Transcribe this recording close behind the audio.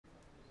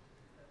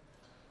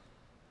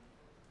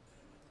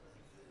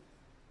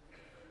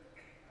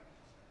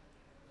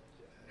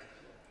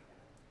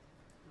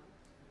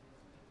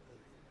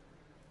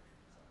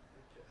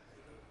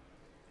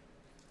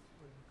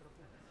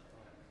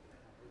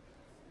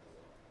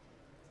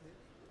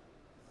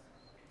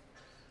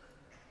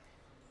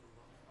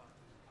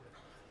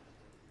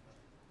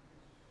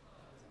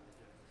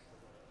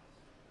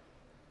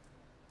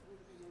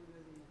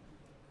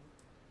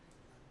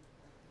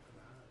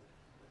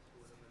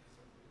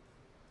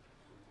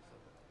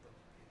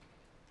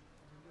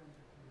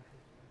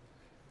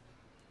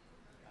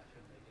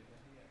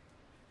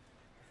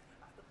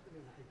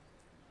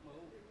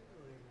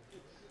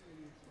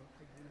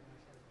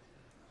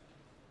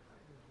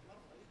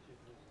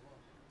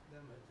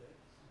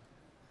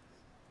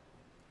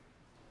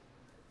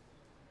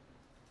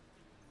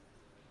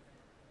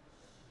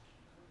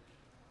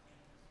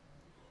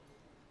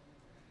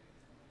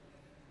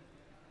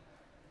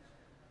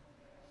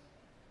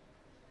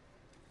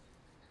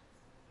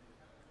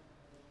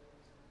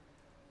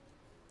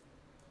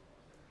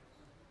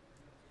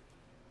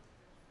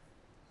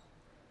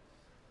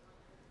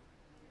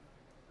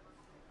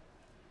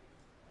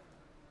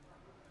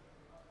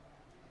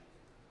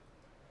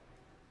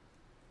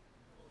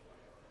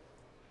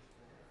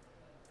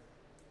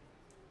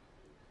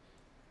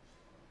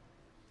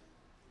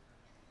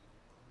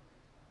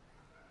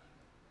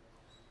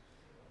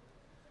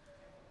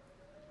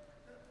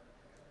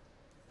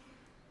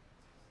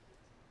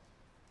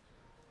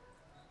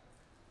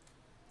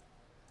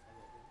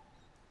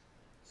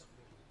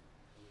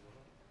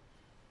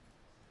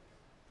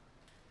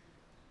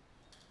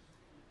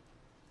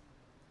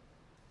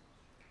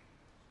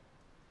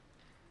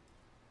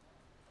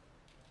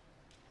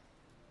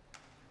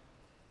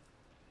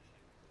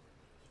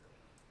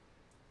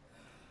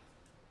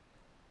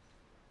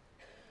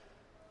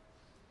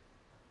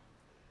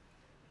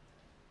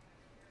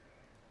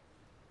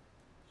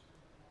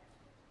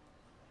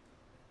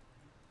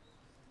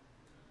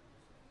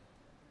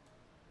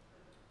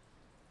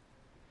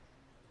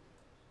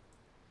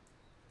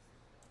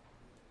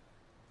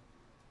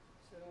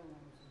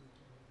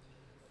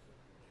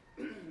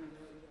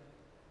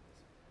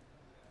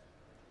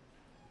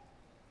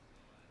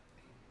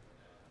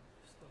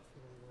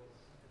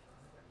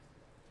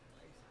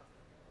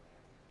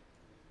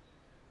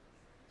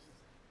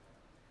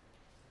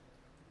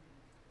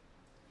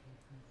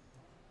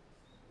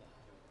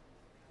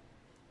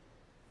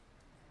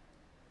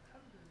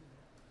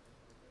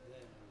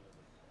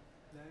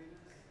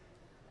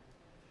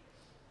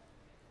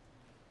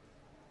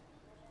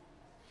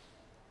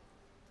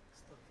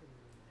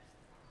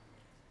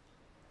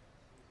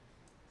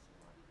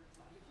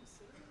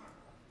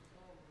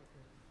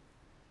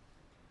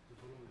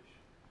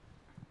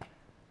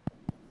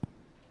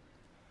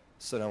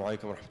Assalamu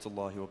alaikum wa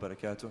rahmatullahi wa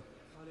barakatuh.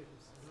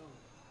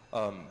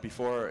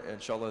 Before,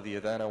 inshallah, the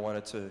adhan, I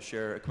wanted to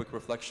share a quick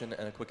reflection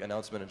and a quick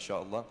announcement,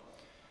 inshallah.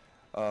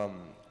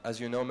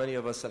 As you know, many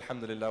of us,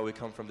 alhamdulillah, we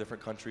come from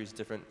different countries,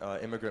 different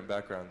immigrant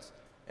backgrounds.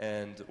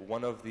 And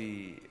one of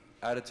the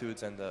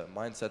attitudes and the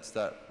mindsets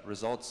that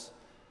results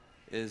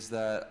is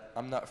that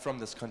I'm not from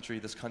this country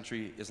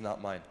is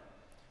not mine.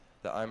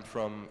 That I'm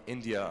from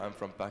India, I'm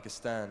from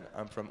Pakistan,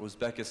 I'm from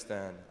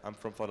Uzbekistan, I'm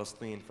from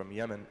Palestine, from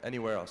Yemen,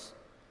 anywhere else.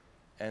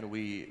 And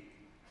we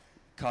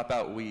cop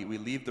out, we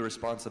leave the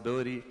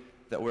responsibility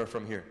that we're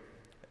from here,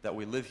 that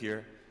we live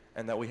here,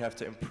 and that we have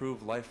to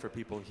improve life for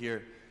people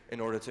here in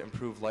order to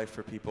improve life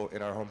for people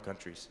in our home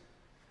countries.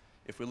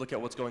 If we look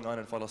at what's going on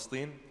in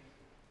Palestine,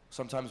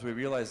 sometimes we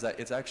realize that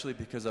it's actually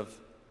because of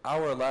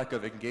our lack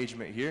of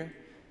engagement here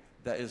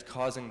that is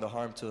causing the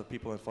harm to the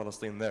people in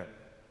Palestine there.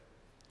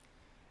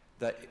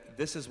 That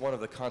this is one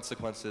of the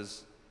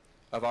consequences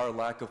of our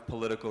lack of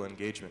political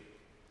engagement,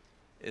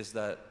 is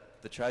that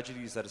the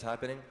tragedies that is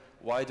happening,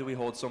 why do we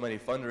hold so many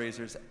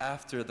fundraisers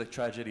after the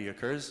tragedy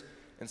occurs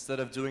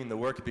instead of doing the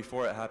work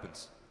before it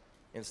happens,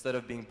 instead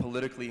of being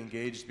politically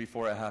engaged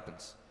before it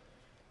happens?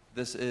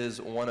 This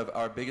is one of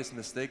our biggest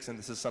mistakes, and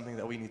this is something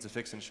that we need to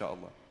fix,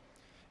 inshallah.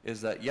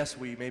 Is that yes,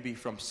 we may be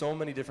from so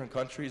many different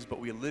countries, but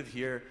we live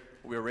here,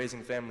 we are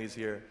raising families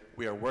here,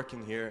 we are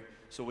working here,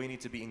 so we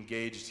need to be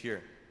engaged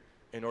here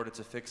in order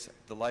to fix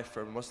the life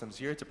for Muslims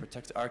here, to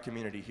protect our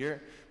community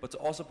here, but to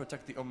also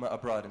protect the ummah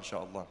abroad,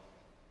 inshallah.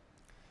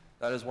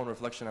 That is one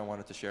reflection I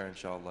wanted to share,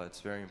 inshallah.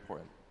 It's very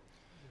important.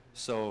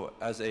 So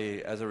as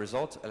a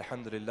result,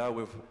 alhamdulillah,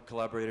 we've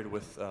collaborated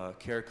with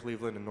CARE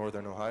Cleveland and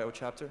Northern Ohio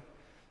chapter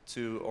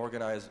to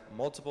organize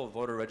multiple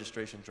voter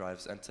registration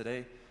drives. And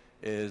today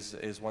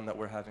is one that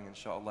we're having,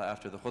 inshallah,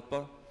 after the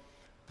khutbah.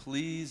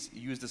 Please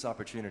use this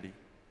opportunity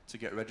to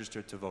get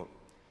registered to vote.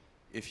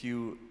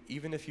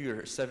 Even if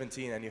you're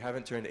 17 and you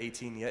haven't turned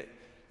 18 yet,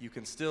 you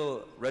can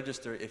still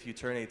register if you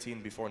turn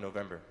 18 before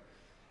November.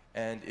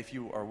 And if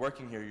you are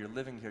working here, you're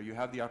living here, you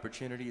have the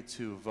opportunity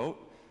to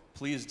vote,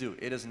 please do.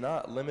 It is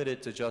not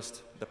limited to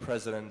just the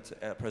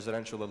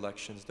presidential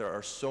elections. There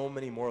are so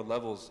many more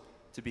levels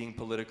to being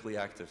politically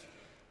active.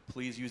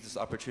 Please use this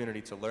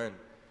opportunity to learn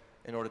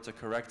in order to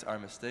correct our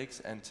mistakes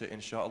and to,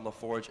 inshallah,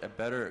 forge a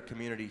better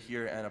community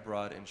here and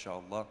abroad,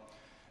 inshallah.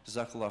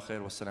 Jazakallah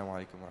khair, wassalamu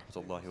alaikum wa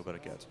rahmatullahi wa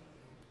barakatuh.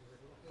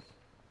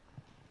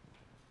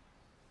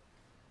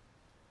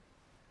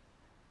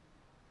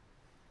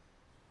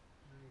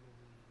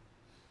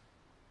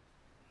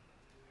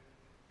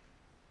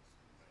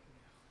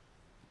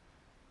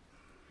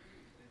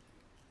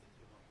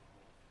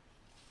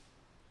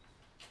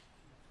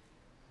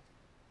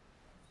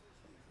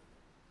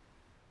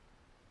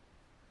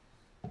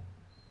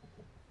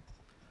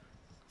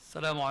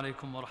 السلام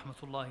عليكم ورحمة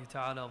الله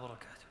تعالى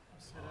وبركاته.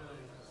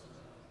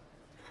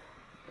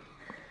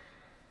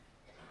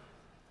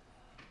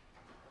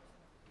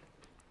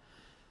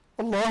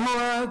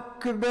 الله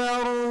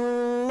أكبر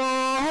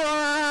الله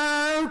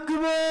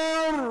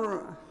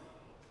أكبر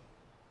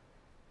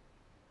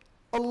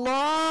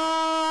الله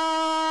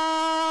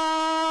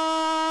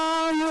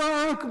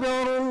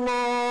أكبر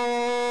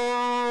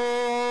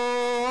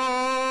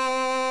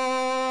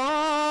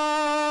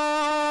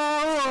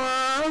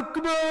الله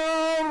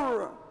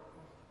أكبر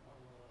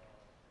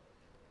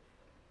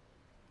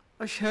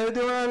أشهد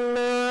أن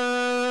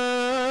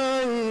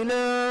لا إله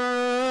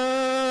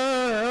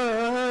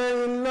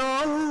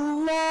إلا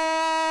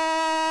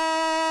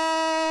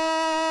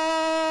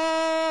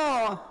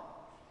الله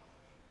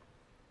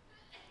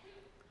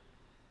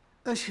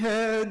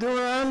أشهد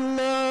أن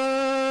لا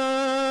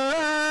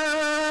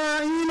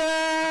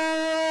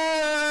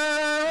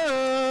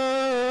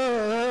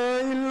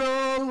إله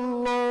إلا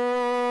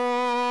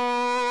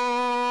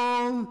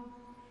الله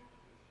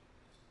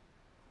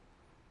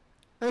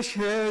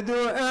أشهد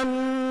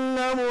أن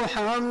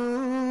محمدًا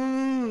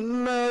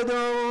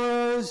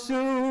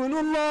رسول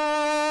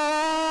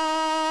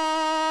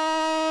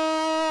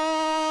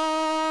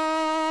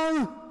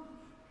الله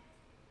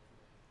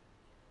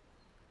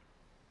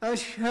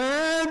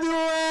أشهد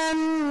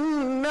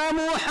أن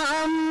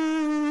محمدًا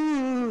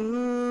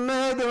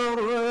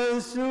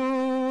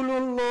رسول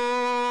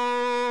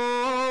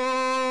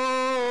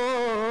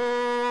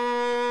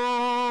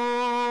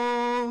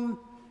الله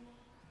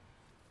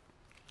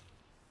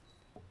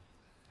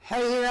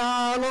حي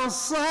على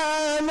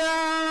الصلاة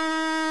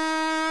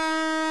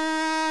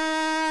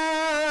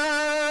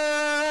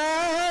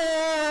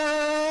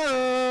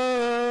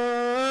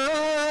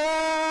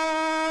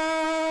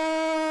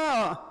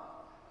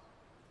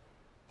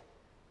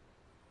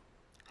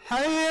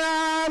حي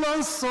على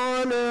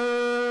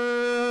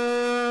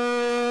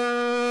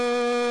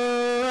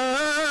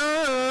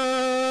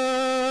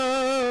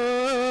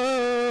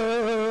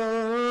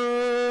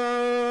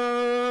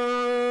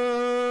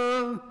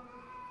الصلاة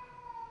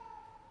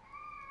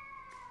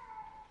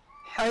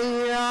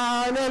حي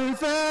على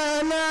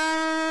الفلاح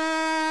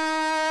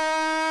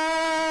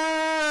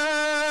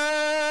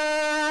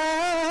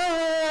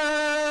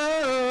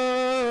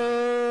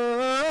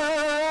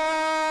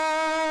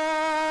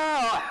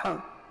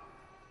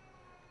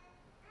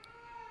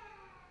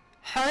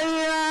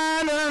حي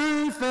على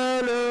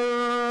الفلاح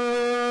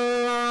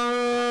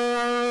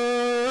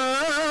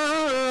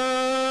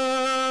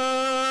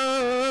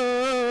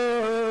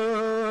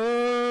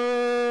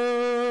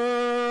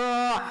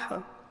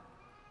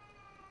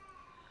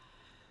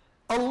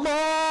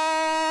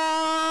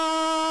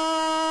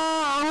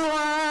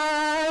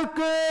الله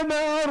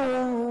أكبر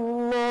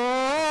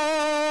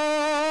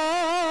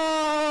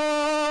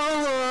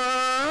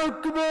الله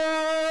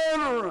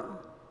أكبر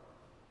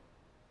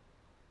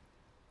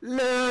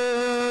لا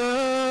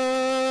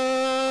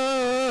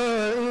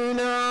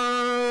إله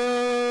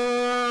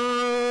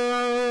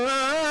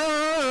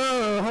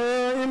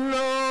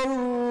إلا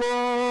الله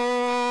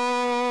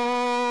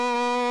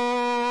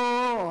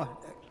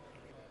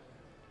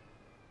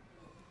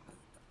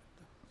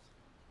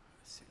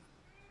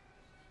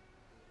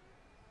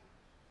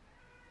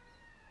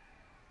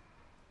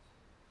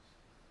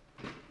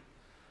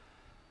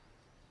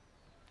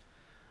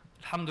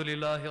الحمد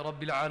لله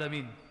رب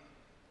العالمين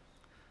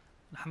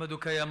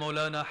نحمدك يا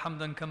مولانا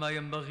حمدا كما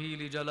ينبغي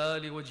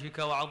لجلال وجهك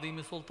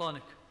وعظيم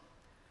سلطانك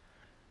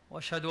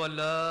وأشهد أن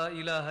لا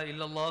إله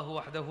إلا الله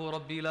وحده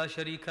ربي لا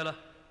شريك له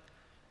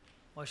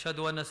وأشهد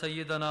أن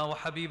سيدنا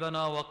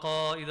وحبيبنا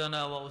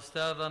وقائدنا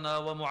وأستاذنا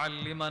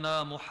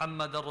ومعلمنا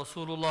محمد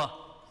رسول الله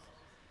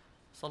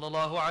صلى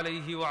الله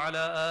عليه وعلى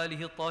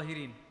آله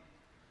الطاهرين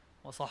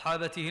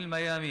وصحابته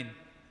الميامين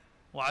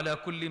وعلى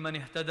كل من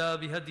اهتدى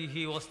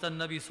بهديه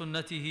واستنى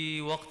بسنته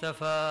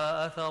واقتفى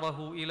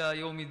أثره إلى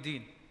يوم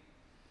الدين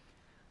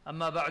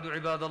أما بعد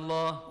عباد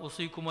الله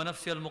أوصيكم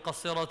ونفسي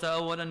المقصرة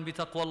أولا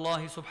بتقوى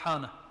الله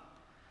سبحانه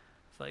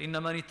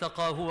فإن من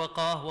اتقاه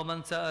وقاه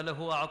ومن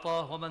سأله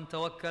أعطاه ومن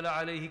توكل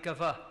عليه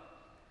كفاه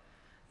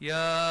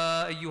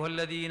يا أيها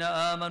الذين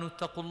آمنوا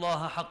اتقوا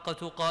الله حق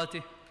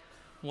تقاته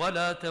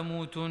ولا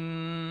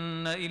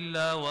تموتن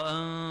إلا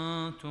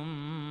وأنتم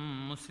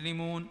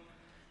مسلمون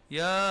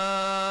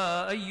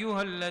يا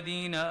أيها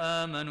الذين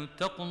آمنوا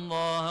اتقوا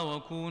الله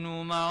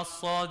وكونوا مع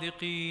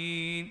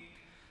الصادقين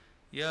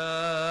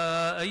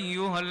يا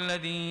أيها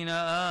الذين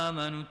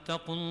آمنوا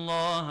اتقوا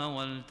الله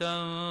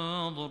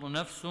ولتنظر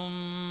نفس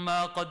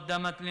ما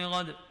قدمت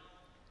لغد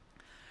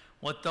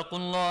واتقوا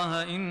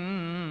الله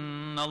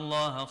إن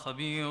الله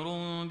خبير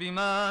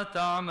بما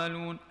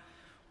تعملون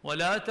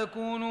ولا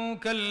تكونوا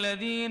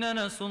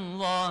كالذين نسوا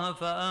الله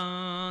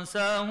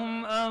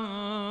فأنساهم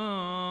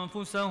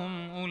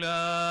أنفسهم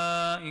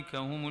أولئك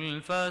هم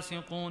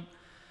الفاسقون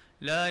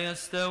لا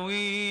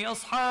يستوي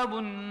أصحاب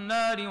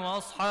النار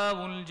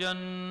وأصحاب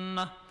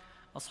الجنة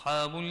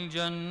أصحاب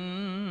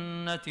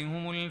الجنة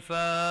هم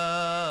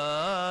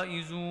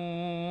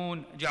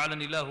الفائزون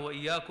جعلني الله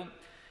وإياكم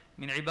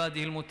من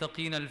عباده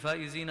المتقين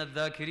الفائزين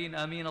الذاكرين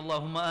آمين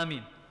اللهم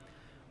آمين.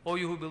 O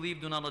you who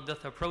believe, do not let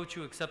death approach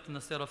you except in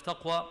the state of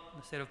taqwa,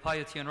 the state of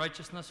piety and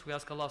righteousness. We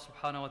ask Allah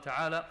subhanahu wa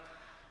ta'ala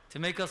to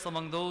make us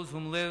among those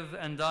whom live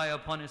and die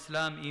upon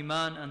Islam,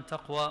 Iman and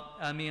taqwa.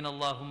 Ameen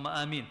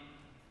Allahumma ameen.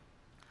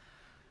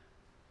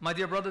 My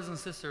dear brothers and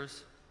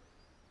sisters,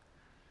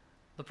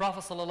 The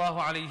Prophet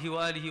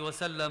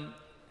ﷺ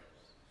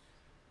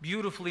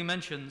beautifully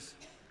mentions,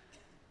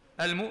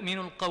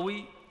 Al-mu'minu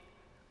al-qawi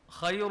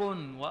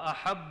khayrun wa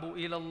ahabbu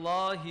ila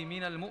Allahi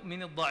min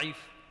al-mu'min al-da'if.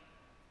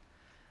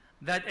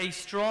 That a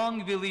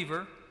strong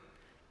believer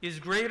is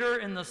greater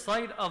in the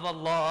sight of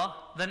Allah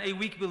than a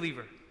weak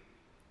believer.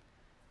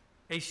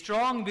 A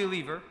strong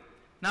believer,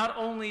 not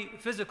only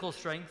physical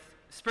strength,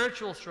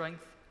 spiritual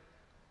strength,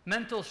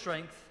 mental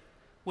strength,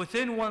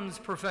 within one's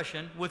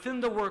profession,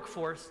 within the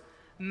workforce,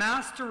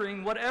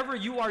 mastering whatever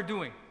you are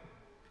doing,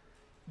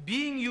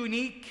 being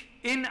unique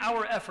in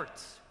our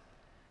efforts,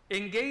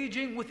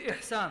 engaging with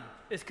ihsan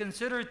is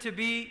considered to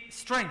be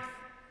strength.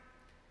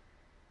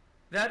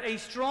 That a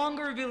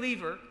stronger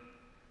believer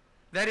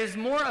that is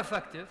more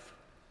effective,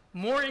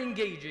 more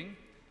engaging,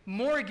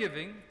 more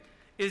giving,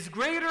 is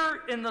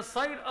greater in the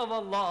sight of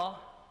Allah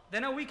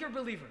than a weaker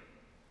believer.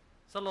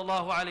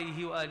 Sallallahu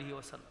alayhi wa alihi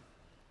wa sallam.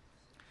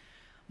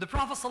 The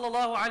Prophet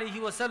sallallahu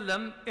alayhi wa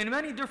sallam, in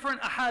many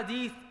different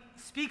ahadith,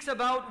 speaks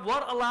about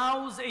what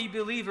allows a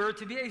believer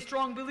to be a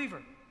strong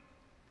believer.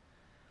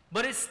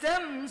 But it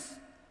stems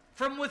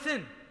from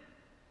within.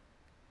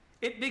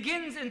 It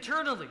begins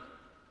internally.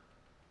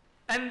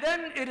 And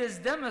then it is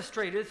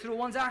demonstrated through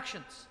one's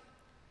actions.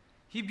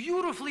 He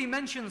beautifully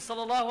mentions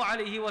sallallahu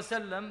alayhi wa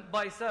sallam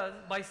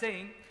by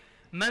saying,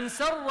 "Man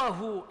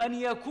sarrahu an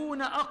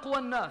yakuna aqwa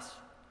an-nas."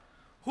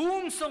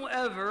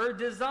 Whomsoever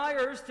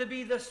desires to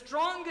be the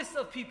strongest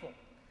of people,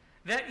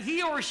 that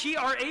he or she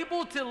are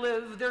able to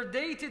live their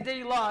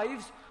day-to-day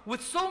lives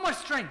with so much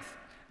strength.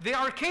 They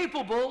are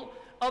capable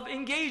of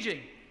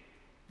engaging.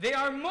 They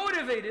are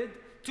motivated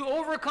to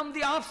overcome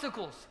the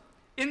obstacles.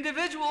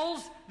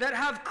 Individuals that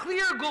have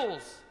clear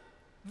goals,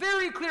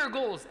 very clear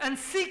goals, and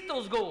seek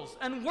those goals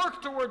and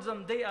work towards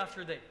them day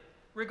after day,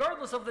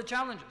 regardless of the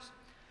challenges.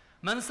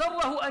 Man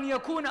sarrahu an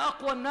yakuna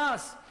aqwa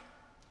an-nas.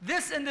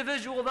 This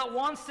individual that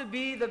wants to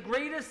be the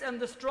greatest and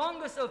the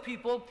strongest of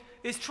people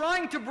is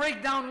trying to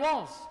break down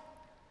walls.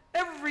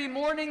 Every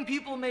morning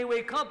people may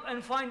wake up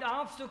and find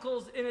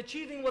obstacles in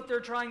achieving what they're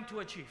trying to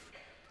achieve.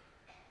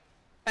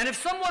 And if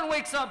someone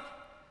wakes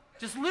up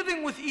just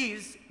living with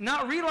ease,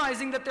 not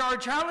realizing that there are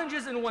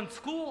challenges in one's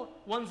school,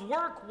 one's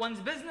work,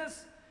 one's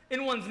business,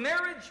 in one's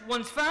marriage,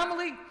 one's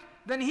family,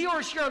 then he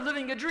or she are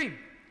living a dream.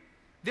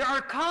 There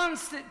are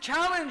constant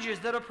challenges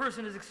that a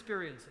person is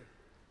experiencing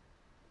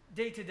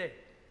day to day.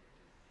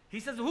 He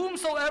says,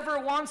 whomsoever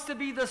wants to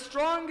be the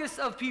strongest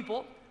of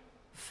people,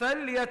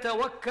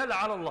 فَلْيَتَوَكَّلْ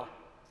عَلَى اللَّهِ.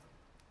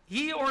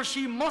 He or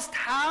she must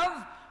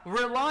have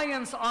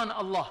reliance on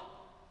Allah.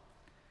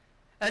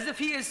 As if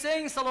he is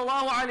saying,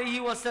 sallallahu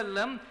alayhi wa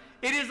sallam,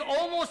 it is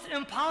almost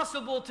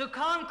impossible to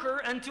conquer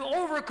and to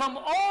overcome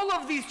all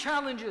of these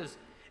challenges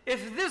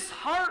if this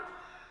heart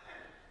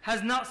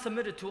has not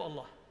submitted to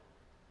Allah.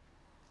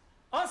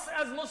 Us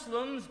as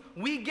Muslims,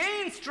 we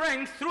gain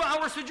strength through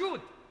our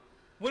sujood.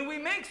 When we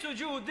make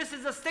sujood, this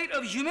is a state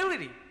of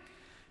humility.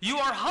 You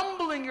are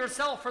humbling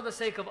yourself for the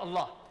sake of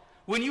Allah.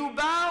 When you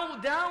bow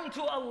down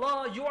to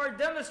Allah, you are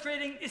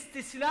demonstrating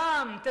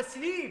istislam,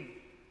 taslim.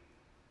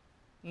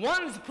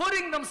 One's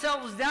putting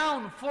themselves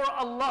down for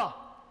Allah.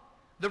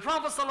 The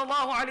Prophet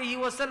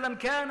ﷺ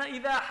كان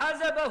إذا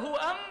حزبه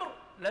أمر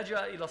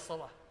لجأ إلى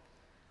الصلاة.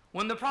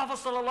 When the Prophet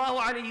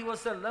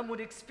ﷺ would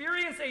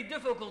experience a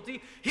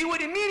difficulty, he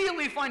would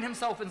immediately find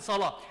himself in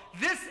salah.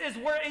 This is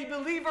where a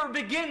believer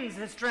begins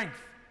his strength.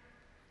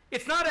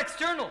 It's not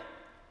external.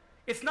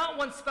 It's not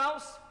one's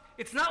spouse.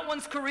 It's not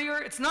one's career.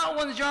 It's not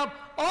one's job.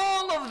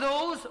 All of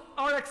those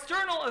are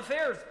external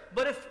affairs.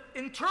 But if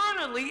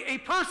internally a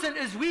person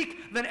is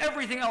weak, then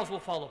everything else will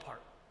fall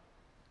apart.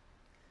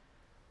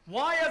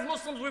 Why as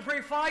Muslims we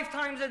pray 5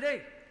 times a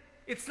day?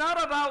 It's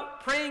not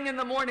about praying in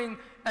the morning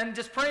and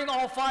just praying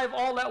all 5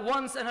 all at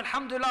once and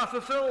alhamdulillah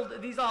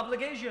fulfilled these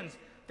obligations.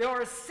 There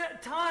are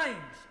set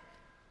times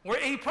where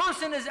a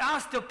person is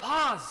asked to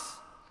pause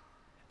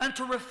and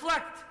to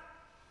reflect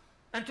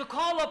and to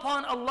call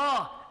upon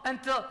Allah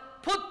and to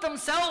put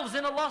themselves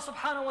in Allah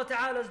subhanahu wa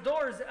ta'ala's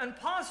doors and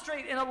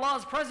prostrate in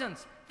Allah's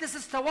presence. This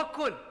is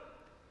tawakkul.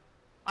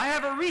 I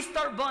have a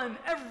restart button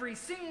every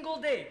single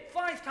day,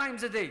 5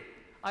 times a day.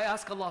 I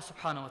ask Allah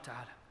subhanahu wa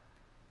ta'ala.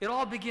 It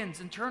all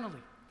begins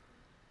internally.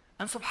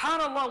 And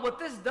subhanallah, what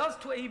this does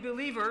to a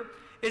believer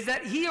is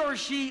that he or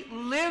she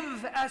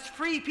live as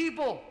free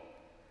people.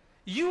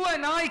 You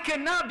and I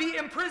cannot be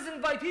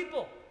imprisoned by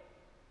people.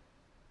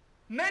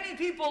 Many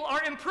people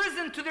are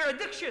imprisoned to their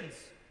addictions.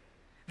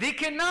 They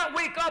cannot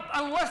wake up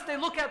unless they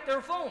look at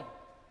their phone.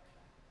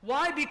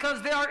 Why?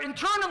 Because they are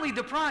internally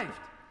deprived.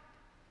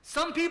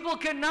 Some people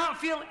cannot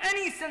feel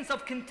any sense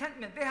of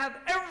contentment. They have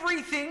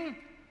everything,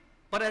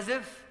 but as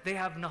if they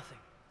have nothing.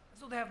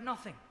 As though they have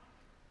nothing.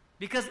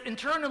 Because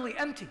internally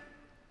empty.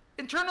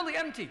 Internally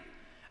empty.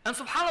 And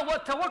subhanAllah,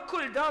 what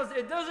tawakkul does,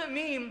 it doesn't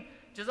mean,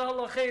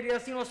 Jazakallah khair,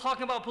 Yasin was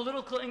talking about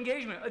political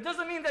engagement. It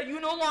doesn't mean that you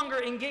no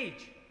longer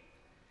engage.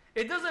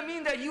 It doesn't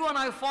mean that you and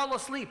I fall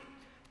asleep.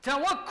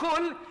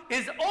 Tawakkul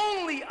is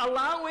only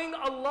allowing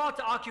Allah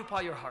to occupy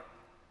your heart.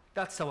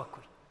 That's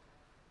tawakkul.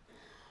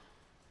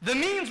 The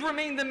means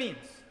remain the means.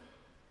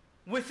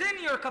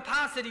 within your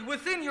capacity,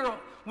 within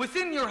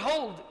your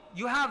hold,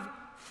 you have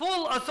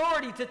full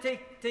authority to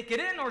take it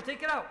in or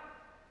take it out.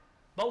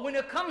 But when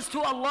it comes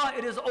to Allah,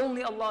 it is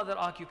only Allah that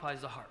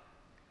occupies the heart.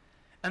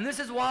 And this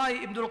is why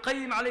Ibn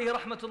al-Qayyim alayhi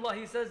rahmatullah,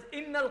 he says,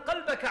 إِنَّ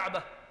الْقَلْبَ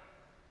كَعْبَةٌ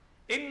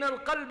إِنَّ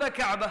الْقَلْبَ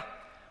كَعْبَةٌ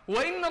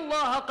وَإِنَّ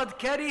اللَّهَ قَدْ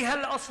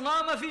كَرِهَ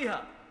الْأَصْنَامَ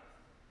فِيهَا.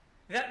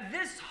 That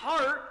this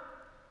heart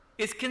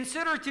is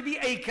considered to be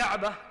a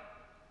Kaaba,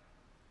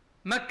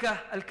 Mecca,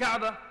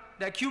 al-Kaaba,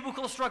 that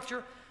cubical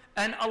structure,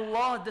 and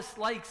Allah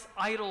dislikes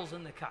idols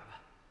in the Kaaba.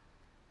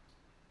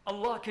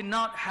 Allah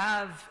cannot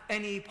have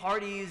any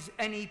parties,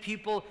 any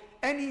people,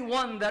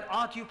 anyone that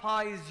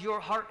occupies your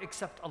heart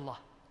except Allah.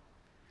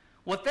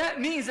 What that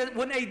means is that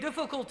when a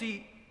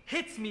difficulty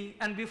hits me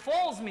and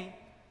befalls me,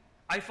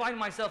 I find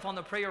myself on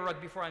the prayer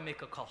rug before I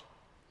make a call.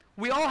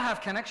 We all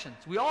have connections.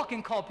 We all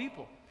can call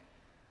people.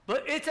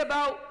 But it's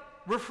about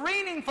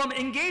refraining from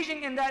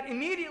engaging in that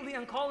immediately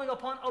and calling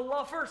upon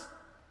Allah first.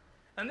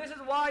 And this is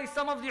why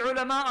some of the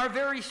ulama are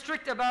very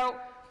strict about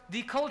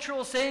the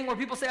cultural saying where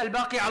people say,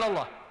 Al-Baqi ala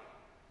Allah.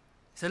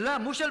 Say, La,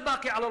 mush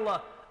al-Baqi ala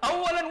Allah.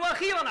 Awalan wa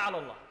akhiran ala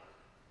Allah.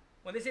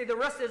 When they say the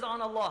rest is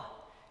on Allah,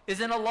 is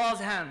in Allah's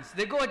hands,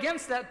 they go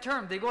against that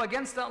term, they go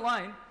against that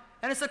line.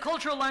 And it's a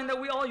cultural line that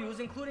we all use,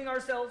 including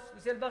ourselves.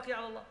 We say, Al-Baqi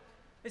ala Allah.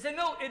 They say,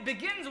 no, it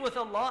begins with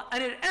Allah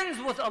and it ends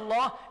with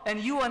Allah, and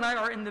you and I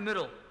are in the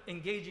middle,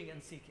 engaging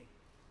and seeking.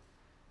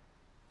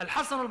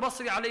 Al-Hasan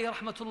al-Basri alayhi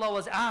rahmatullah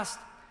was asked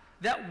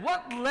that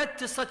what led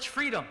to such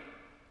freedom?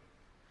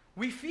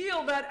 We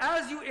feel that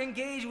as you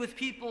engage with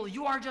people,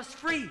 you are just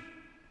free.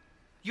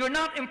 You're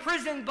not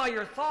imprisoned by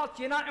your thoughts,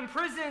 you're not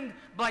imprisoned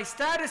by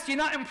status, you're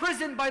not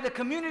imprisoned by the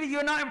community,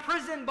 you're not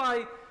imprisoned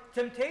by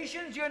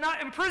temptations, you're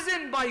not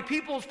imprisoned by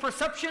people's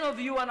perception of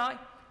you and I.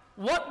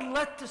 What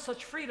led to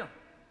such freedom?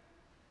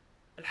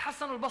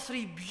 Al-Hasan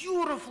al-Basri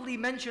beautifully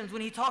mentions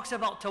when he talks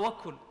about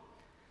tawakkul.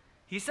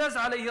 He says,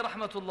 alayhi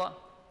rahmatullah,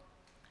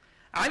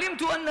 عَلِمْتُ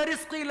أَنَّ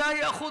رِزْقِي لَا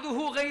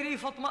يَأْخُذُهُ غَيْرِي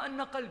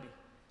فَاطْمَأَنَّ قَلْبِي.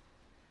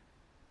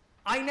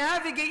 I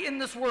navigate in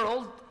this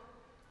world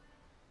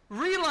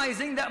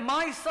realizing that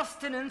my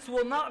sustenance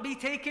will not be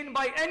taken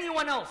by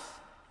anyone else.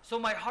 So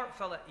my heart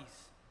fell at ease.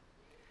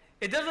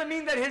 It doesn't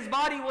mean that his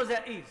body was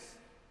at ease,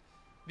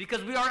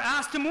 because we are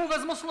asked to move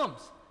as Muslims.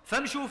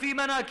 فَامْشُوا فِي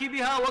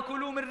مَنَاكِبِهَا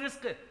وَكُلُوا مِنْ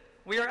رِزْقِهِ.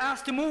 We are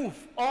asked to move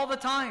all the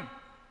time.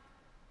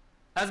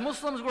 As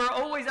Muslims, we're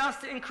always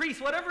asked to increase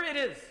whatever it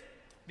is,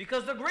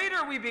 because the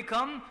greater we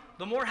become,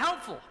 the more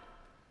helpful,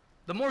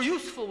 the more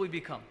useful we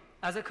become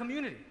as a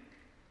community.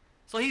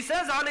 So he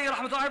says, alayhi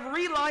rahmatullah, I've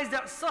realized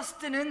that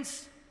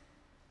sustenance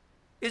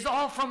is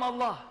all from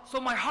Allah. So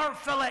my heart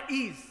fell at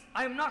ease.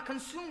 I am not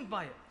consumed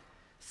by it.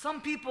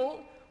 Some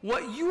people,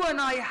 what you and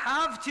I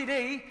have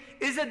today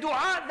is a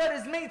dua that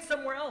is made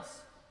somewhere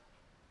else.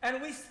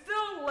 And we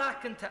still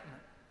lack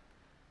contentment.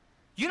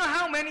 You know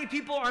how many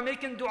people are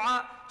making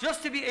dua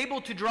just to be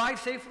able to drive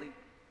safely,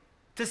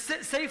 to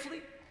sit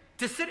safely,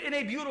 to sit in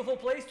a beautiful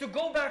place, to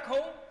go back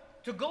home,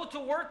 to go to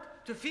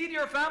work, to feed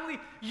your family?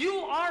 You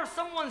are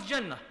someone's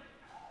Jannah.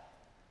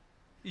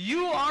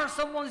 You are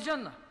someone's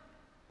Jannah.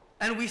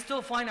 And we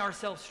still find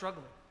ourselves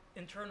struggling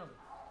internally.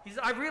 He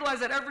said, I've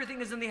realized that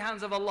everything is in the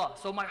hands of Allah.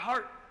 So my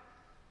heart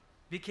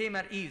became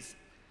at ease.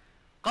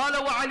 قال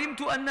وعلمت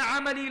أن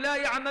عملي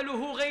لا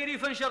يعمله غيري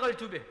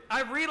فانشغلت به.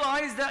 I've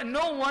realized that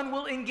no one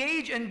will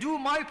engage and do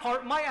my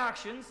part, my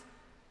actions.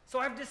 So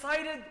I've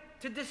decided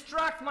to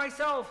distract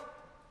myself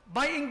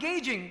by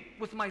engaging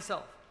with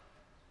myself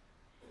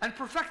and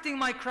perfecting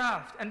my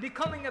craft and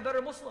becoming a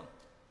better Muslim.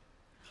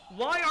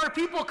 Why are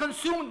people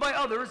consumed by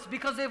others?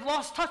 Because they've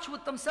lost touch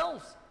with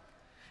themselves.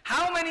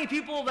 How many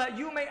people that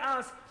you may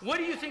ask, what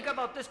do you think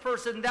about this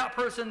person, that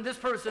person, this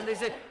person? They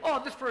say,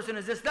 oh, this person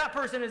is this, that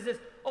person is this.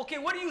 Okay,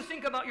 what do you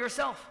think about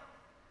yourself?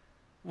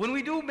 When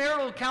we do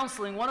marital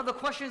counseling, one of the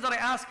questions that I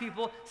ask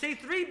people, say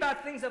 3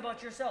 bad things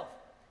about yourself.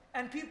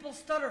 And people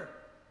stutter.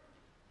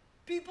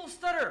 People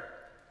stutter.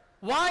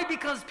 Why?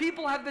 Because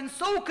people have been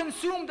so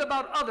consumed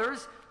about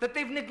others that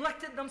they've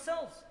neglected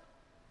themselves.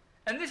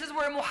 And this is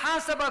where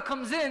muhasabah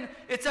comes in.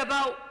 It's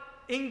about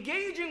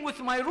engaging with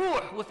my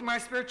ruh, with my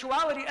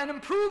spirituality, and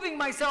improving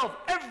myself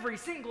every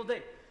single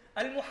day.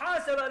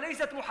 Al-muhasabah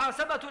laysat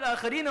muhasabatu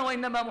al-akharina wa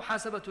innama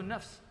muhasabatu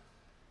al-nafs.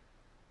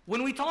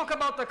 When we talk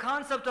about the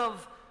concept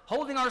of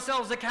holding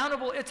ourselves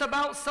accountable, it's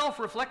about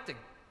self-reflecting.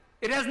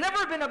 It has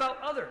never been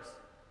about others.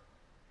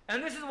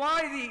 And this is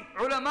why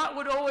the ulama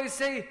would always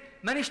say,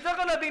 Man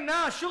ishtaghala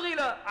bin-nas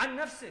shughila an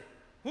nafsih.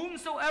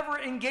 Whomsoever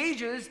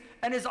engages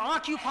and is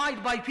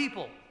occupied by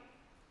people,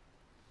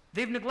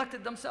 they've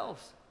neglected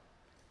themselves.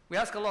 We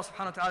ask Allah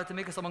subhanahu wa ta'ala to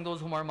make us among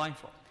those whom are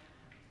mindful.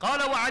 قال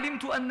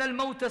وعلمت أن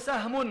الموت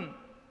سهم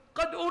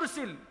قد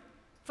أرسل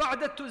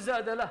فعددت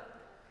الزاد له.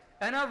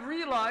 And I've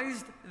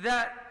realized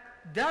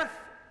that death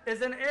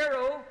is an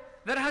arrow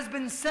that has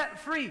been set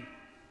free.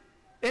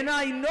 And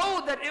I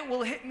know that it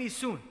will hit me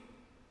soon.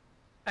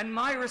 And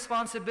my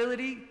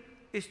responsibility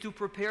is to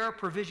prepare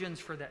provisions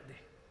for that day.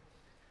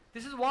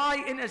 This is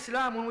why in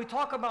Islam, when we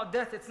talk about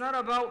death, it's not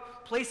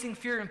about placing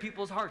fear in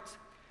people's hearts.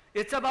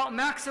 It's about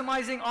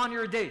maximizing on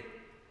your day.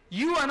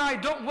 You and I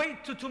don't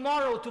wait till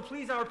tomorrow to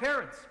please our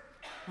parents.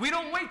 We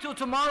don't wait till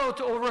tomorrow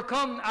to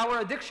overcome our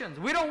addictions.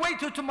 We don't wait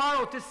till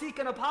tomorrow to seek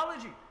an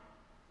apology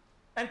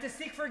and to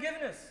seek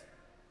forgiveness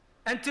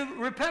and to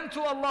repent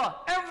to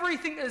Allah.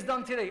 Everything is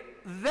done today.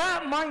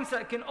 That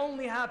mindset can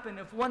only happen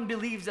if one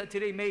believes that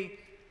today may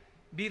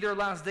be their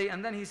last day.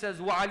 And then he says,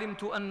 وَعَلِمْتُ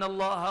أَنَّ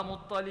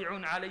اللَّهَ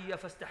مُطَّلِعٌ عَلَيَّ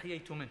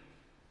فَاسْتَحْيَيْتُ مِنْهُ.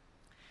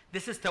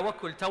 This is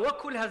tawakkul.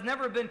 Tawakkul has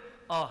never been,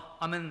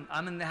 I'm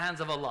in the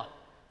hands of Allah.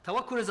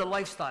 Tawakkul is a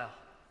lifestyle.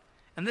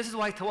 And this is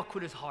why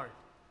tawakkul is hard.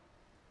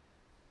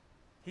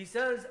 He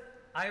says,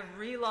 I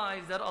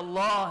realized that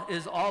Allah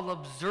is all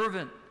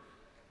observant.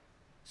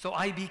 So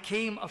I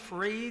became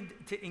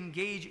afraid to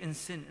engage in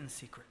sin in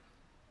secret.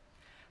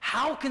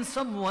 How can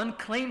someone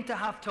claim to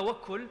have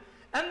tawakkul,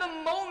 and the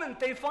moment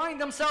they find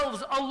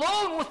themselves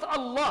alone with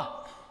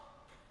Allah,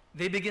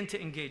 they begin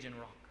to engage in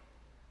wrong?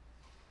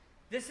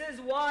 This is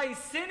why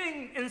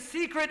sinning in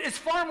secret is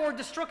far more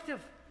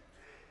destructive.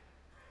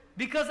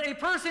 Because a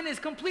person is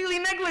completely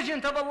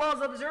negligent of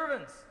Allah's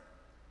observance.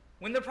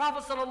 When the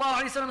Prophet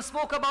ﷺ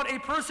spoke about a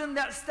person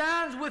that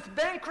stands with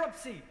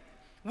bankruptcy,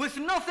 with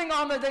nothing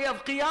on the day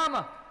of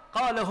Qiyamah,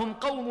 قَالَ هُمْ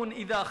قَوْمٌ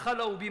إِذَا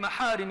خَلَوْا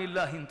بِمَحَارِمِ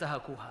اللَّهِ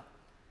انْتَهَكُوهَا.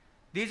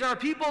 These are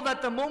people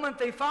that the moment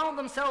they found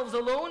themselves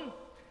alone,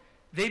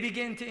 they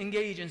begin to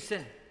engage in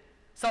sin.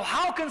 So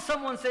how can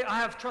someone say, I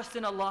have trust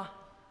in Allah,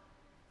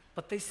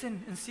 but they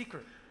sin in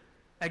secret?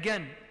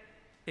 Again,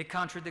 it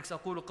contradicts.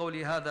 أقول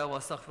قولي هذا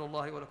وأستغفر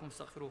الله ولكم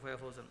استغفروه فيا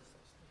فوز المستغفرين.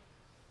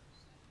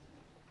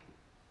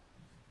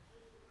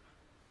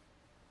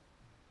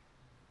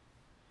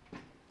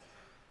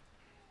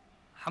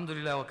 الحمد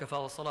لله وكفى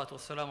والصلاة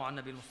والسلام على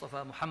النبي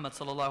المصطفى محمد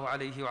صلى الله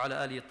عليه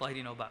وعلى آله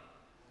الطاهرين وبعد.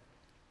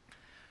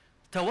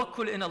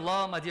 Tawakkul in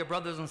Allah, my dear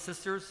brothers and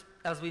sisters,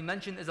 as we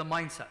mentioned, is a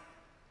mindset.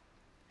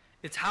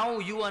 It's how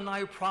you and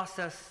I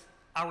process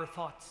our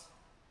thoughts.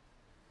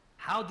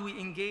 How do we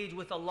engage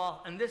with Allah?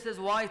 And this is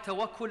why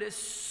tawakkul is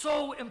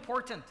so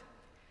important.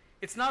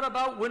 It's not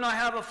about when I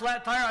have a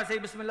flat tire, I say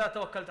Bismillah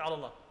tawakkaltu ala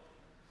Allah.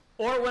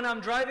 Or when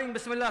I'm driving,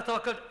 Bismillah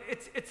tawakkaltu.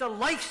 It's a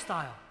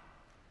lifestyle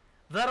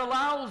that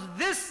allows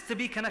this to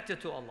be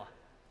connected to Allah.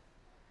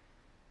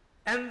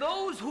 And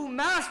those who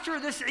master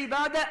this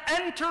ibadah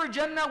enter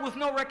Jannah with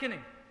no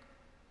reckoning.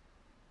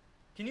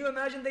 Can you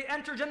imagine? They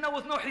enter Jannah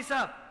with no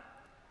hisab.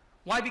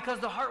 Why? Because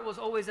the heart was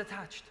always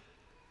attached.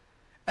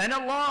 And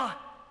Allah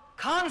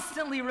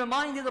constantly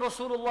reminded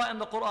Rasulullah in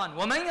the Quran,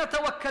 وَمَنْ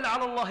يَتَوَكَّلْ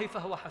عَلَى اللَّهِ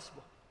فَهُوَ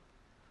حَسْبُهُ.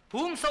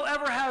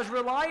 Whomsoever has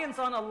reliance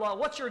on Allah,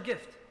 what's your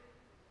gift?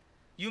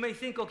 You may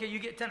think, okay, you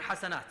get 10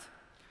 hasanat.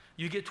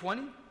 You get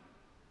 20.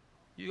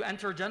 You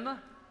enter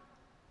Jannah.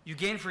 You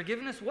gain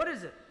forgiveness. What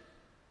is it?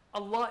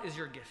 Allah is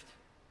your gift.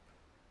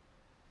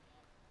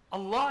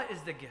 Allah is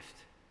the gift.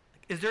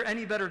 Is there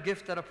any better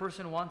gift that a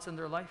person wants in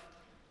their life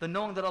than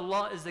knowing that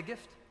Allah is the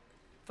gift?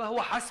 فَهُوَ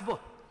حَسْبُهُ.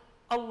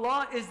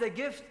 Allah is the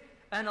gift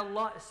and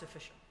Allah is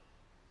sufficient.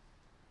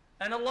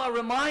 And Allah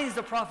reminds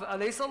the Prophet,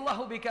 أَلَيْسَ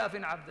اللَّهُ بِكَافٍ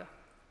عَبْدًا.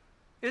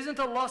 Isn't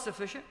Allah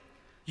sufficient?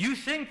 You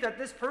think that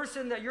this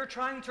person that you're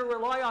trying to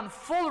rely on,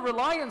 full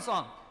reliance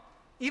on,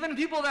 even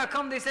people that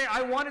come, they say,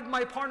 I wanted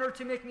my partner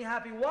to make me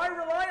happy. Why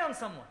rely on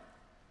someone?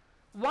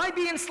 Why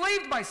be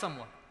enslaved by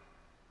someone?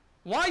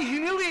 Why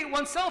humiliate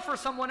oneself for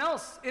someone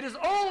else? It is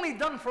only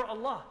done for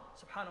Allah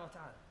subhanahu wa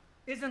ta'ala.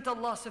 Isn't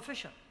Allah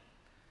sufficient?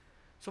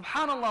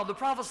 Subhanallah, the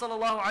Prophet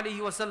sallallahu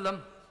alayhi wa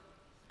sallam,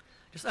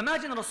 just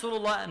imagine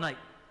Rasulullah at night.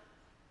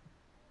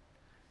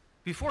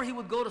 Before he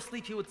would go to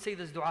sleep, he would say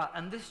this dua.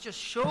 And this just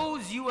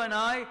shows you and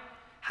I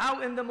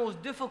how in the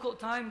most difficult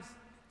times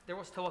there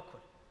was tawakkul.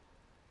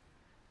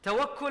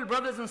 Tawakkul,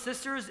 brothers and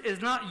sisters,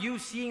 is not you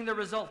seeing the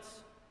results.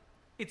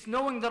 It's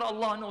knowing that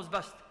Allah knows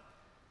best.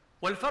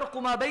 والفرق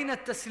ما بين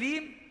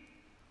التسليم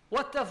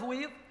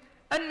والتفويض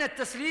أن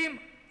التسليم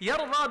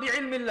يرضى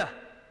بعلم الله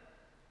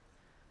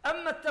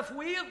أما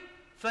التفويض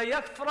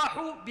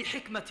فيفرح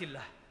بحكمة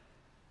الله.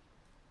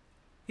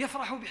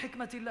 يفرح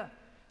بحكمة الله.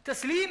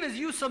 Taslim is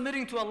you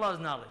submitting to Allah's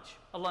knowledge.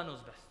 Allah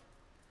knows best.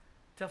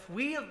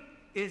 Tafweed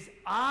is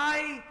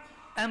I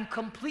am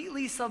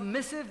completely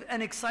submissive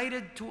and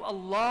excited to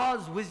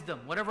Allah's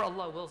wisdom. Whatever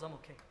Allah wills, I'm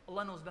okay.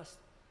 Allah knows best.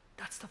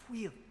 That's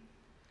tafweed.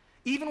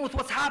 Even with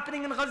what's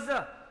happening in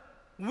Gaza,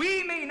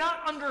 we may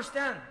not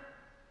understand.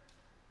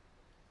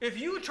 If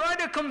you try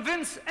to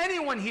convince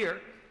anyone here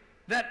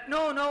that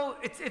no,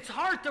 it's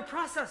hard to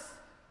process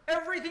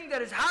everything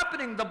that is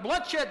happening, the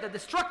bloodshed, the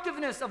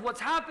destructiveness of what's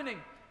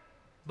happening.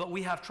 But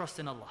we have trust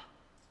in Allah.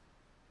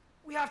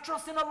 We have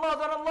trust in Allah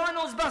that Allah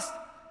knows best.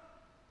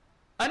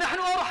 أَنَحْنُ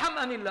أَرْحَمْ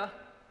أَمِ اللَّهِ.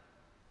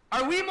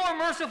 Are we more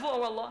merciful,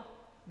 O Allah?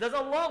 Does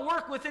Allah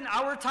work within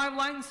our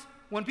timelines?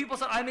 When people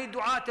say, I made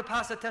dua to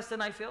pass a test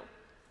and I failed.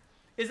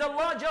 Is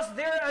Allah just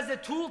there as a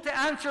tool to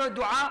answer a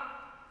dua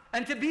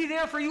and to be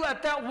there for you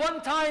at that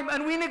one time,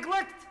 and we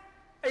neglect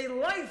a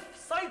life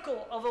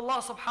cycle of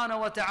Allah subhanahu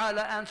wa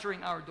ta'ala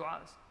answering our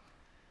du'as?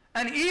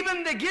 And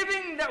even the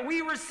giving that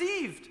we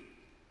received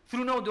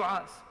through no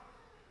du'as.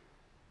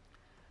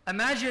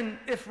 Imagine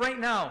if right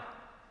now,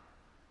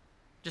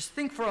 just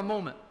think for a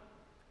moment,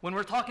 when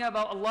we're talking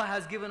about Allah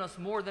has given us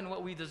more than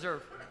what we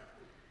deserve,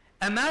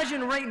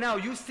 Imagine right now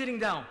you sitting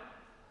down,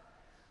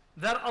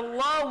 that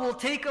Allah will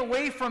take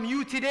away from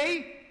you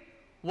today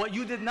what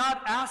you did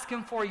not ask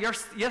Him for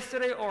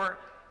yesterday or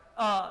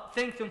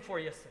thanked Him for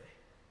yesterday.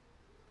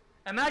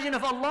 Imagine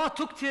if Allah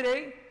took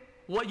today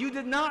what you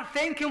did not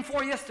thank Him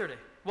for yesterday,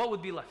 what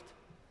would be left?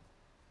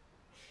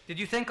 Did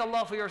you thank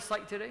Allah for your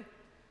sight today?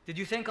 Did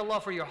you thank Allah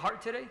for your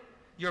heart today?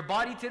 Your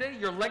body today?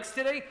 Your legs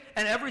today?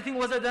 And everything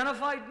was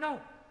identified? No.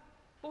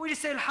 But we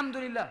just say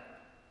Alhamdulillah.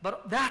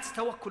 But that's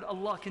tawakkul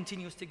Allah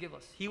continues to give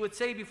us. He would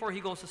say before he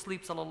goes to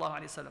sleep, sallallahu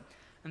alayhi wa sallam.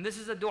 And this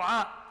is a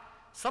dua.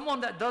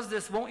 Someone that does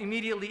this won't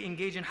immediately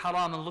engage in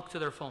haram and look to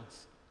their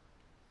phones,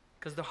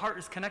 because the heart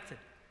is connected.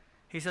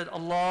 He said,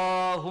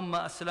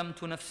 Allahumma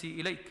aslamtu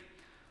nafsi ilayk,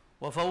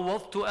 wa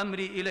fawwadtu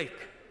amri ilayk,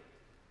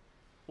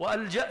 wa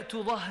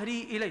alja'tu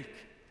dhahri ilayk,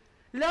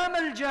 la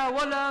malja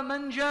wa la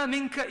manja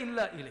minka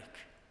illa ilayk.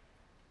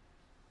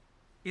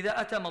 Idha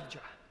ata madja.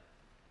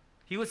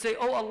 He would say,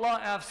 Oh Allah,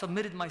 I have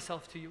submitted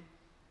myself to you.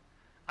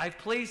 I've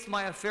placed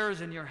my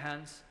affairs in your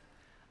hands.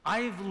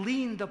 I've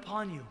leaned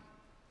upon you.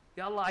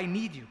 Ya Allah, I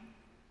need you.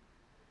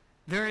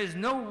 There is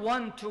no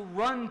one to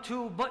run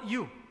to but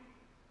you.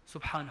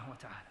 Subhanahu wa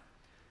ta'ala.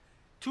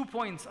 2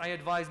 points I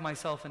advise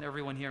myself and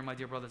everyone here, my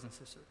dear brothers and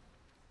sisters.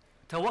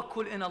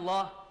 Tawakkul in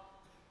Allah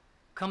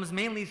comes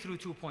mainly through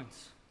 2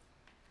 points.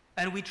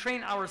 And we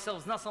train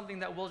ourselves, not something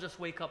that we'll just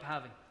wake up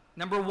having.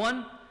 Number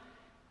 1,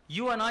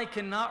 you and I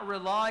cannot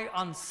rely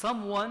on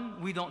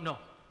someone we don't know.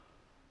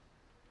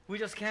 We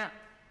just can't.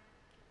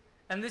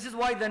 And this is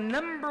why the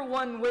number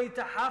 1 way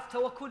to have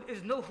tawakkul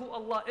is know who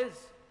Allah is.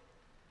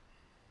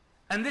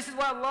 And this is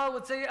why Allah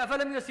would say,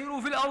 أَفَلَمْ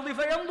يَسِيرُوا فِي الْأَرْضِ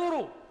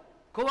فَيَنْظُرُوا.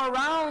 Go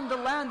around the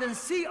land and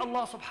see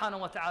Allah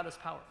subhanahu wa ta'ala's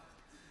power.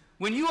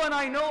 When you and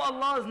I know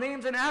Allah's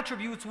names and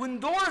attributes, when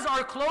doors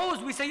are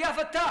closed, we say, Ya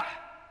Fattah.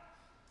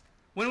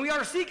 When we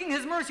are seeking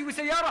His mercy, we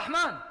say, Ya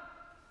Rahman.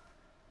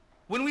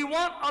 When we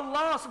want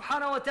Allah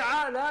subhanahu wa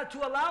ta'ala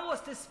to allow us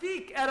to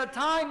speak at a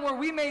time where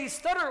we may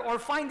stutter or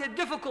find it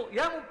difficult,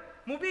 Ya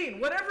Mubin,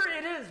 whatever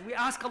it is, we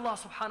ask Allah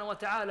subhanahu wa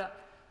ta'ala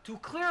to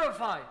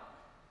clarify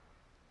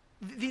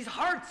these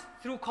hearts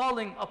through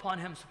calling upon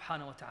Him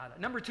subhanahu wa ta'ala.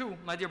 Number 2,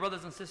 my dear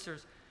brothers and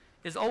sisters,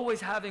 is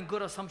always having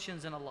good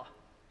assumptions in Allah.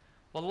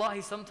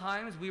 Wallahi,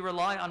 sometimes we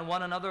rely on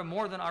one another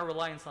more than our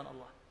reliance on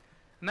Allah.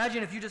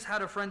 Imagine if you just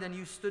had a friend and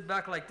you stood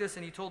back like this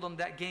and you told them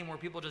that game where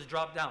people just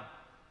drop down.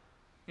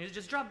 You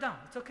just drop down,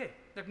 it's okay.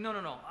 Like, no,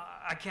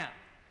 I can't.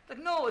 Like,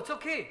 no, it's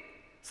okay.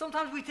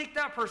 Sometimes we take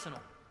that personal.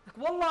 Like,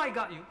 Wallah, I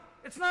got you.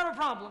 It's not a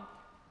problem.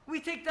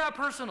 We take that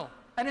personal,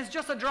 and it's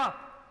just a drop.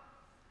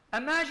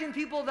 Imagine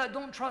people that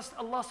don't trust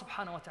Allah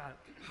subhanahu wa ta'ala.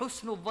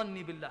 حُسْنُ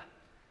الظَّنِّ بِاللَّهِ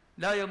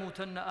لَا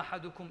يَمُوتَنَّ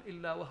أَحَدُكُمْ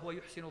إِلَّا وَهُوَ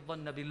يُحْسِنُ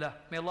الظَّنَّ بِاللَّهِ.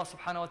 May Allah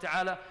subhanahu wa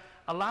ta'ala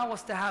allow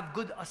us to have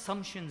good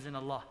assumptions in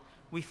Allah.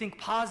 We think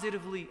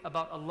positively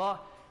about Allah.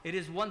 It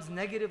is one's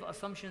negative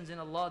assumptions in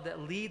Allah that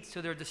leads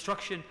to their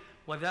destruction.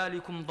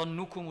 وَذَلِكُمْ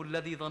ظَنُّكُمُ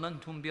الَّذِي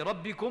ظَنَنْتُمْ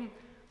بِرَبِّكُمْ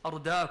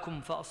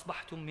أَرْدَاكُمْ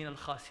فَأَصْبَحْتُمْ مِنَ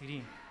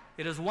الْخَاسِرِينَ.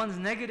 It is one's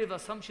negative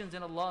assumptions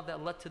in Allah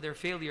that led to their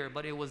failure,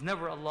 but it was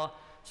never Allah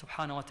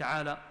subhanahu wa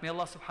ta'ala. May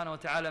Allah subhanahu wa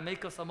ta'ala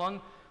make us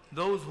among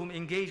those whom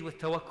engage with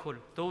tawakkul,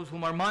 those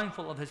whom are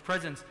mindful of His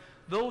presence,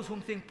 those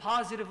whom think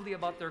positively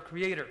about their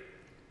Creator.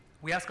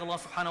 We ask Allah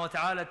subhanahu wa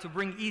ta'ala to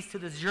bring ease to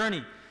this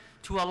journey,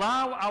 to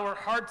allow our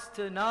hearts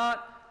to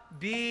not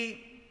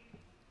be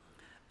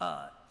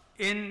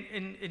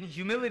in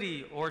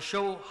humility or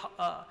show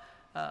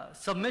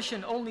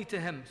submission only to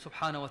Him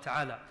subhanahu wa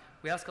ta'ala.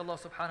 We ask Allah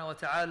subhanahu wa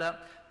ta'ala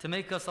to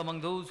make us among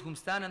those whom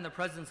stand in the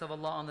presence of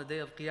Allah on the day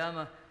of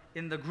Qiyamah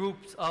in the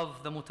groups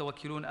of the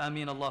mutawakkilun.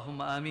 Ameen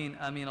Allahumma ameen,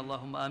 ameen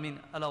Allahumma ameen.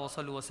 Ala wa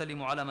sallu wa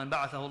sallimu ala man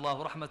ba'athahu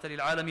Allah rahmatan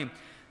lil alamin.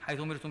 حيث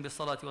أمرتم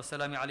بالصلاة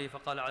والسلام عليه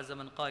فقال عز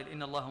من قائل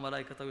إن الله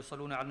وملائكته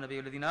يصلون على النبي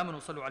الذين آمنوا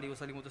صلوا عليه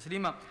وسلموا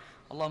تسليما.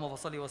 اللهم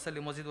فصل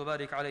وسلم وزد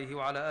وبارك عليه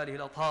وعلى آله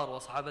الأطهار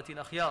وصحابته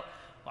الأخيار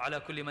وعلى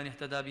كل من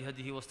اهتدى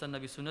بهديه واستنى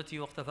بسنته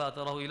واقتفى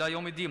أثره إلى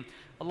يوم الدين.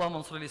 اللهم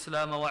انصر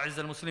الإسلام وأعز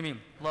المسلمين.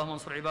 اللهم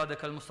انصر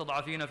عبادك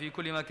المستضعفين في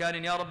كل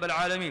مكان يا رب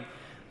العالمين.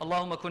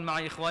 اللهم كن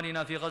مع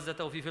إخواننا في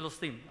غزة وفي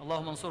فلسطين.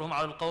 اللهم انصرهم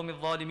على القوم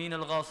الظالمين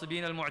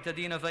الغاصبين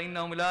المعتدين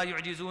فإنهم لا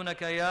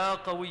يعجزونك يا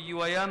قوي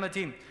ويا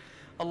متين.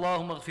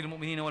 اللهم اغفر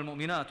المؤمنين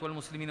والمؤمنات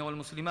والمسلمين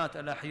والمسلمات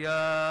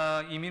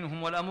الأحياء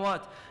منهم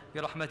والأموات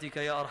برحمتك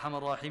يا أرحم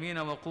الراحمين.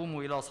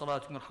 وقوموا إلى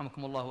صلاتكم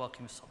يرحمكم الله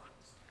وأقيموا الصلاة.